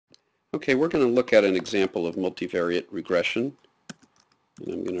Okay, we're going to look at an example of multivariate regression.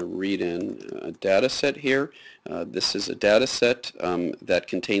 And I'm going to read in a data set here. This is a data set that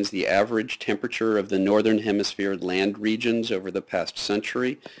contains the average temperature of the northern hemisphere land regions over the past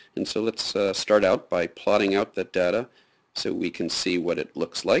century. And so let's start out by plotting out that data so we can see what it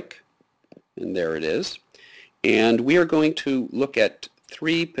looks like. And there it is. And we are going to look at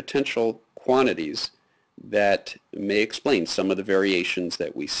three potential quantities that may explain some of the variations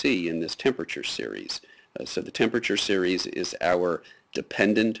that we see in this temperature series. So the temperature series is our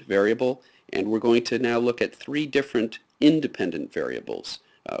dependent variable, and we're going to now look at three different independent variables.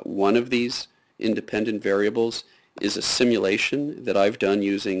 One of these independent variables is a simulation that I've done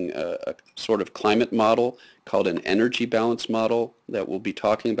using a sort of climate model called an energy balance model that we'll be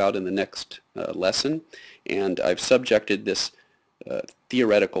talking about in the next lesson. And I've subjected this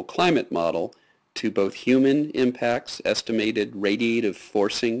theoretical climate model to both human impacts, estimated radiative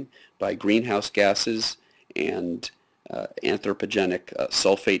forcing by greenhouse gases and anthropogenic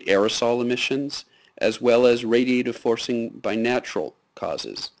sulfate aerosol emissions, as well as radiative forcing by natural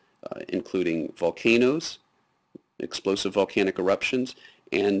causes, including volcanoes, explosive volcanic eruptions,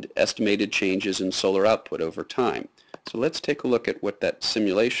 and estimated changes in solar output over time. So let's take a look at what that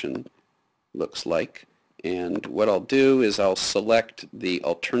simulation looks like. And what I'll do is I'll select the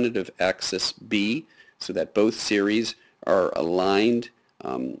alternative axis B so that both series are aligned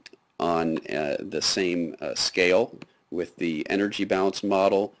on the same scale, with the energy balance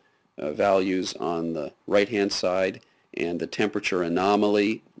model values on the right-hand side and the temperature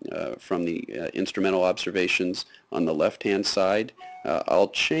anomaly from the instrumental observations on the left-hand side. I'll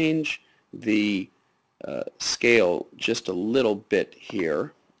change the scale just a little bit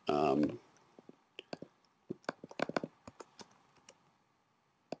here.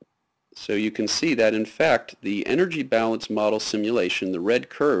 So you can see that, in fact, the energy balance model simulation, the red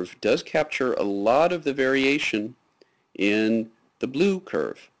curve, does capture a lot of the variation in the blue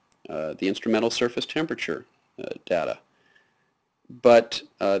curve, the instrumental surface temperature data. But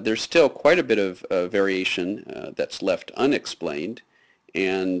there's still quite a bit of variation that's left unexplained,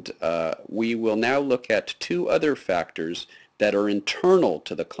 and we will now look at two other factors that are internal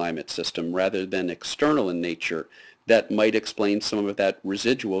to the climate system rather than external in nature that might explain some of that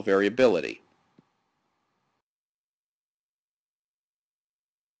residual variability.